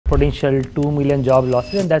potential 2 million job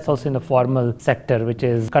losses, and that's also in the formal sector, which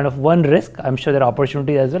is kind of one risk. I'm sure there are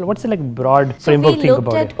opportunities as well. What's the broad framework think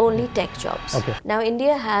about it? We looked at only tech jobs. Okay. Now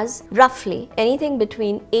India has roughly anything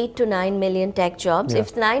between 8 to 9 million tech jobs.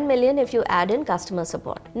 If 9 million, if you add in customer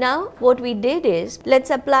support. Now what we did is, let's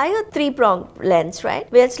apply a three-pronged lens, right?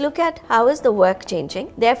 Let's look at how is the work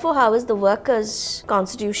changing. Therefore, how is the workers'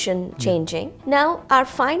 constitution changing? Now our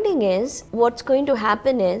finding is, what's going to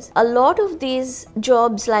happen is, a lot of these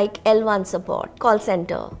jobs like L1 support, call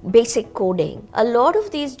center, basic coding, a lot of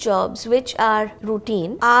these jobs which are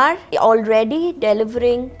routine are already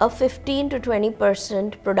delivering a 15 to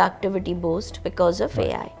 20% productivity boost because of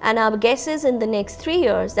AI. And our guess is in the next 3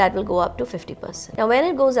 years that will go up to 50%. Now when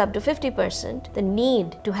it goes up to 50%, the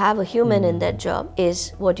need to have a human in that job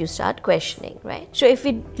is what you start questioning, right? So if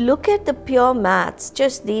we look at the pure maths,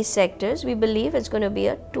 just these sectors, we believe it's going to be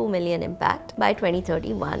a 2 million impact by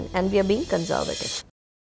 2031, and we are being conservative.